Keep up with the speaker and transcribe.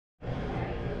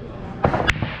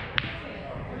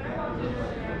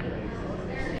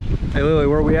Hey Lily,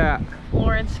 where are we at?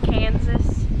 Florence,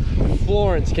 Kansas.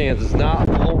 Florence, Kansas, not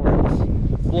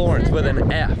Florence. Florence with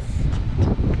an F.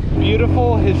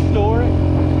 Beautiful, historic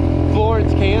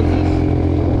Florence,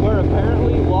 Kansas, where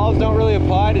apparently laws don't really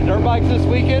apply to dirt bikes this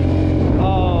weekend.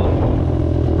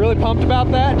 Really pumped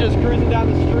about that. Just cruising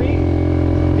down the street,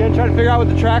 again trying to figure out what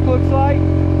the track looks like.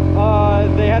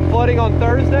 They had flooding on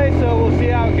Thursday, so we'll see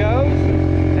how it goes.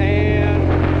 And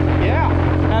yeah,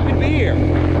 happy to be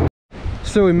here.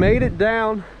 So we made it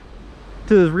down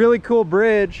to this really cool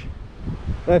bridge.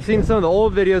 I've seen some of the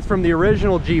old videos from the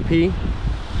original GP.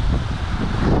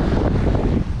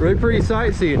 Really pretty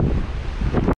sightseeing.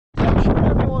 I'm sure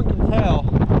everyone can tell,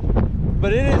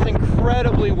 but it is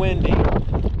incredibly windy.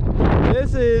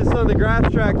 This is some of the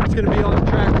grass track that's going to be on the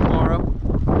track tomorrow.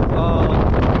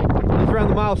 It's around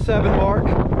the mile 7 mark.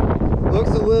 Looks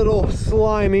a little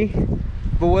slimy,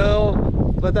 but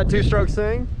we'll let that two-stroke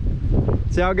sing.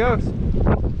 See how it goes.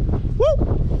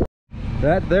 Woo!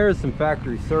 That there is some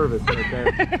factory service right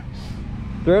there.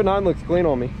 309 looks clean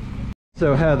on me.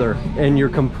 So Heather, in your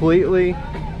completely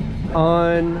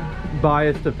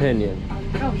unbiased opinion,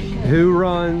 who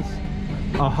runs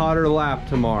a hotter lap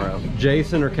tomorrow,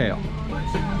 Jason or Kale?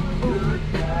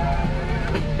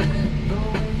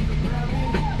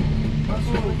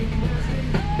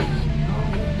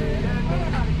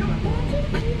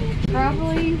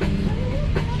 Probably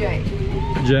Jay.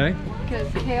 Jay?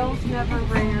 Because Kale's never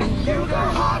ran.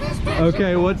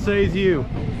 Okay, what says you?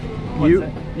 What's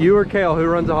that? You or Kale, who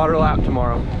runs a hotter lap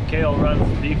tomorrow? Kale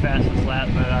runs the fastest lap,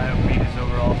 but I beat his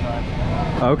overall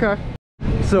time. Okay.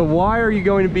 So why are you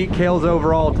going to beat Kale's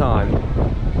overall time?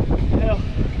 Hell,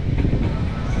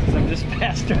 because I'm just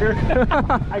faster.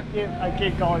 I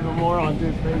can't call him a moron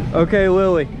to his face. Okay,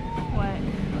 Lily, What?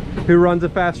 who runs a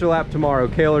faster lap tomorrow,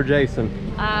 Kale or Jason?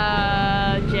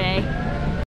 Jay.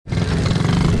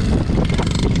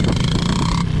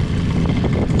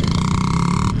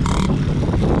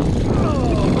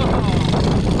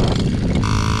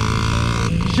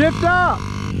 Shift up!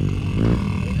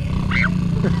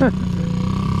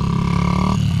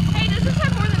 Hey, does this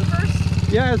have more than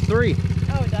first? Yeah, it's 3.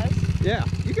 Oh, it does? Yeah,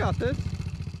 you got this.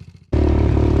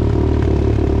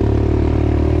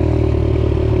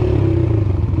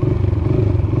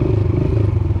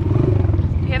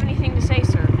 Do you have anything to say,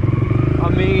 sir? I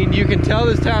mean, you can tell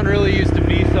this town really used to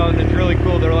be something. It's really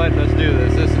cool they're letting us do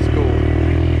this. This is cool.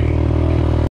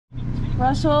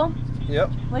 Russell, Yep.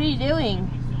 what are you doing?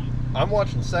 I'm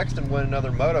watching Sexton win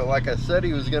another moto like I said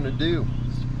he was going to do.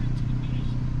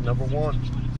 Number 1.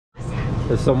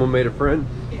 Has someone made a friend?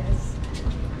 Yes.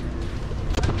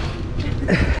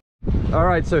 All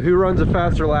right, so who runs a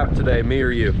faster lap today, me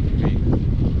or you? Me.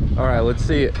 All right, let's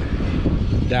see it.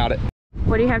 Doubt it.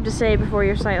 What do you have to say before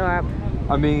your sight lap?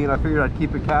 I mean, I figured I'd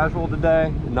keep it casual today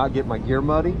and not get my gear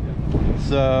muddy.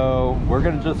 So we're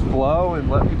gonna just flow and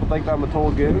let people think I'm a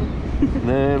total goon, and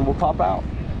then we'll pop out.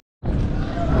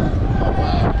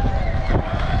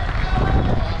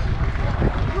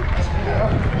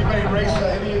 Anybody race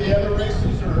any of the other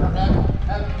races, or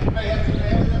anybody have any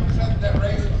family members that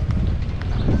race?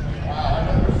 Wow, I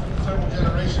know there's several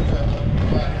generations of them.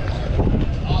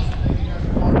 It's awesome that you guys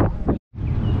are part of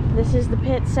it. This is the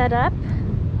pit set up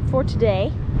for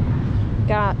today.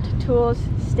 Got tools,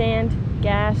 stand,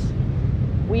 gas,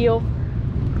 wheel.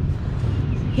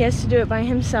 He has to do it by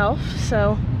himself,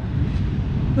 so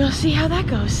we'll see how that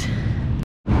goes.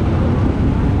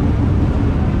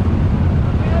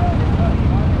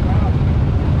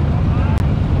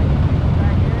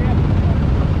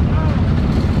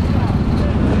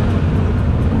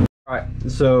 All right,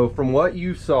 so from what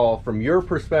you saw, from your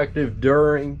perspective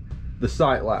during the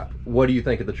sight lap, what do you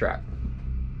think of the track?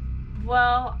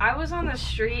 Well, I was on the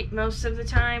street most of the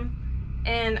time,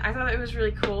 and I thought it was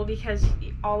really cool because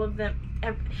all of them,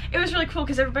 it was really cool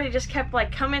because everybody just kept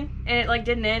like coming and it like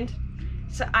didn't end.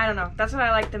 So I don't know, that's what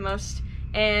I like the most.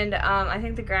 And I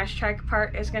think the grass track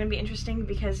part is going to be interesting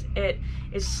because it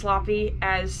is sloppy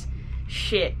as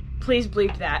shit. Please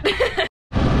bleep that.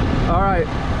 All right,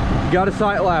 got a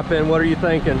sight lap in. What are you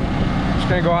thinking? Just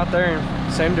gonna go out there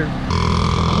and send her.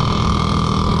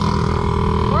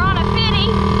 We're on a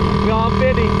 50. Gone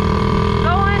 50.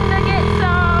 Going to get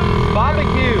some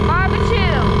Barbecue.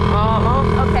 barbecue.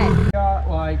 Uh-huh. Okay. We got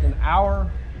like an hour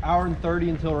and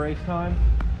 30 until race time,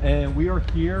 and we are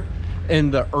here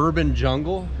in the urban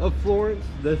jungle of Florence.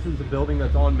 This is a building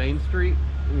that's on Main Street.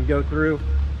 You can go through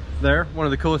there. One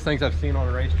of the coolest things I've seen on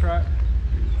a racetrack.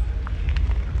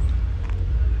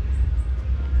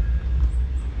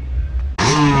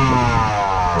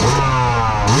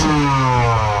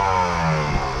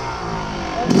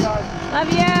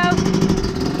 Love you.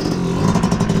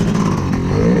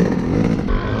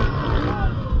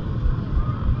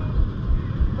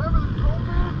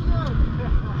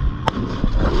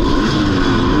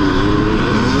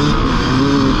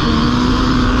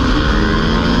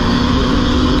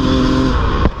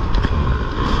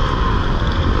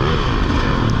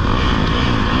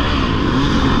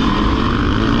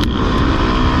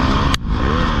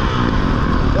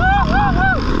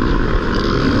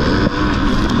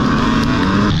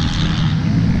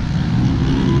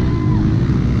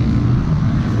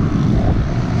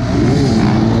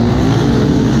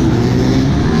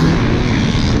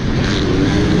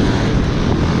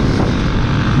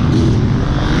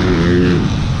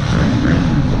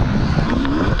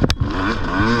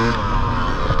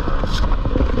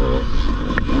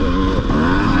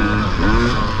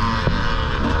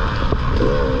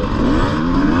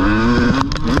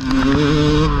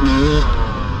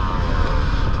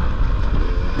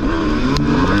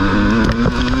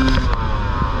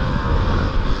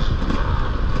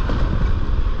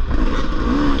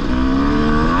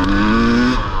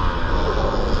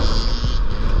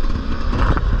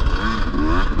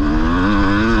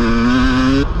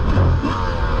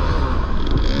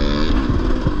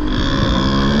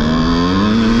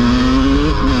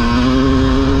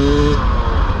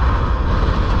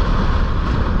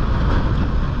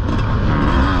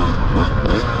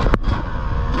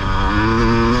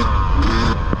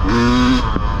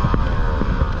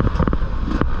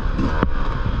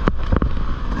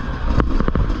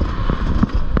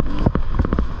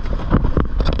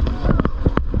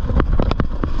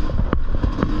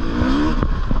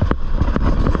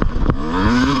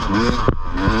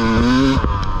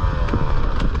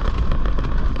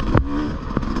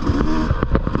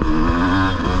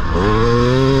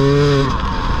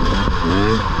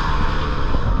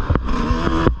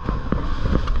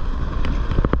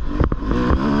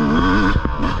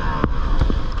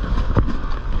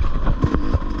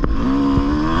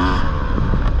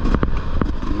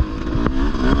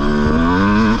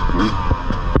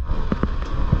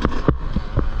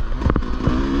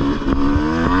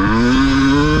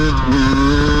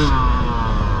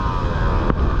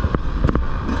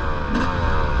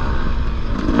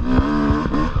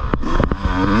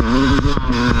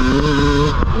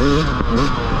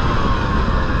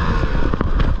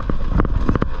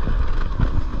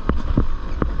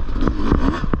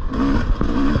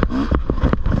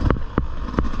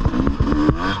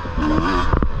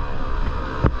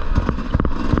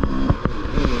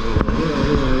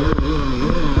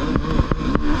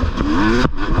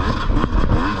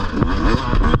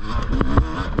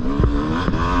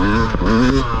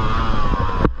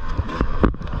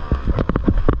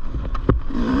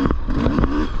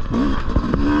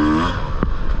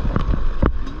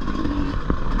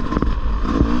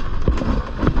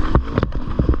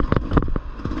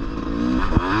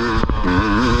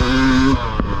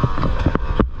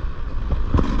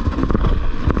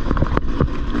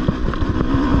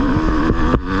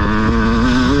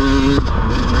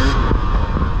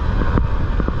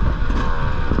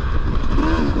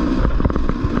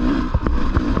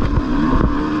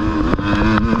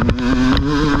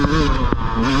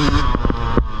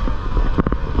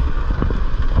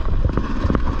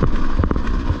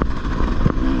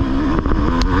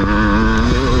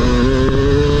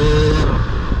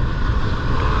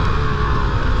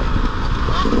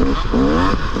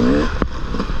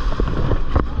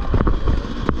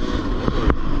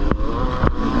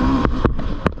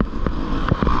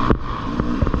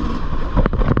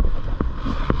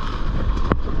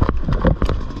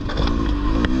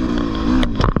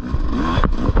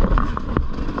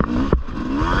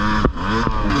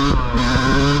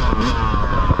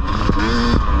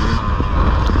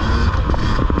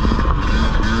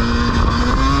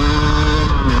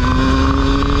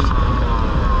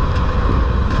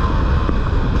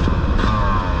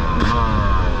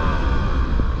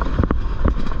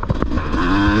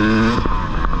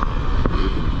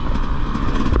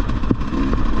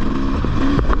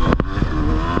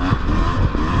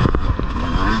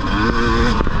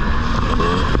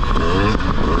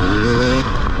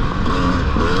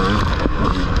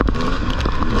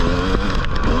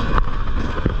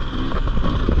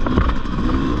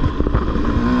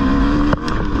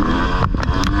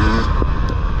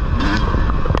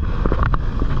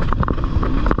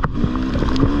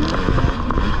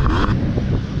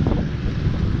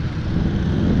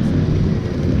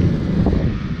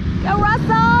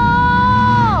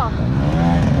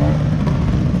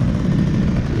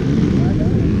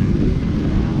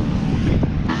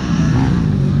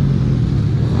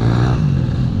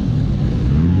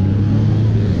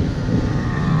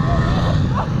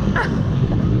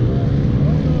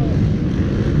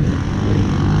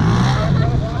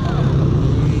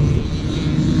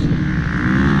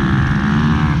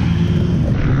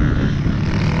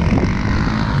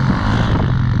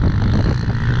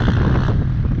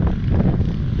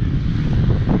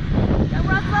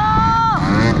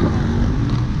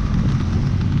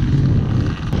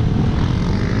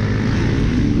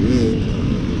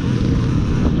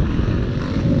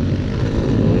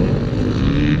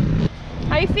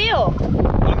 feel?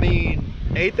 I mean,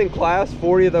 8th in class,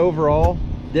 40th overall.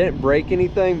 Didn't break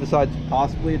anything besides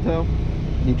possibly a toe.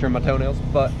 Need to trim my toenails,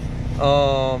 but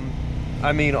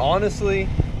I mean, honestly,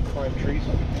 Climb trees.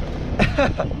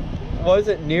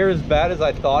 wasn't near as bad as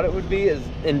I thought it would be, as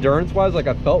endurance-wise. Like,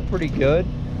 I felt pretty good,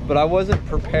 but I wasn't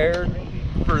prepared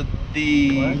for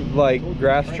the like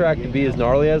grass track to be as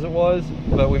gnarly as it was.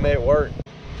 But we made it work.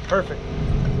 Perfect.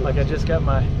 Like I just got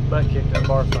my butt kicked in a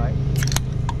bar fight.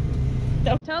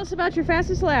 Tell us about your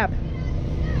fastest lap.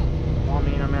 Well, I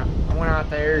mean, I went out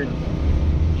there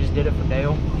and just did it for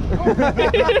Dale.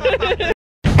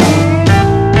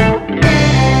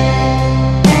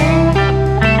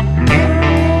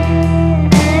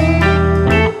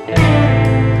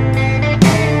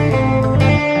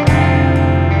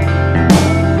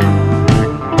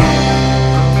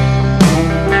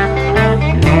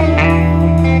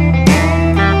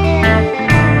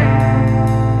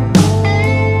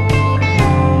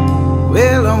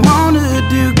 Well, I wanna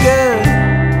do good.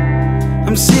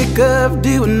 I'm sick of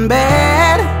doing bad.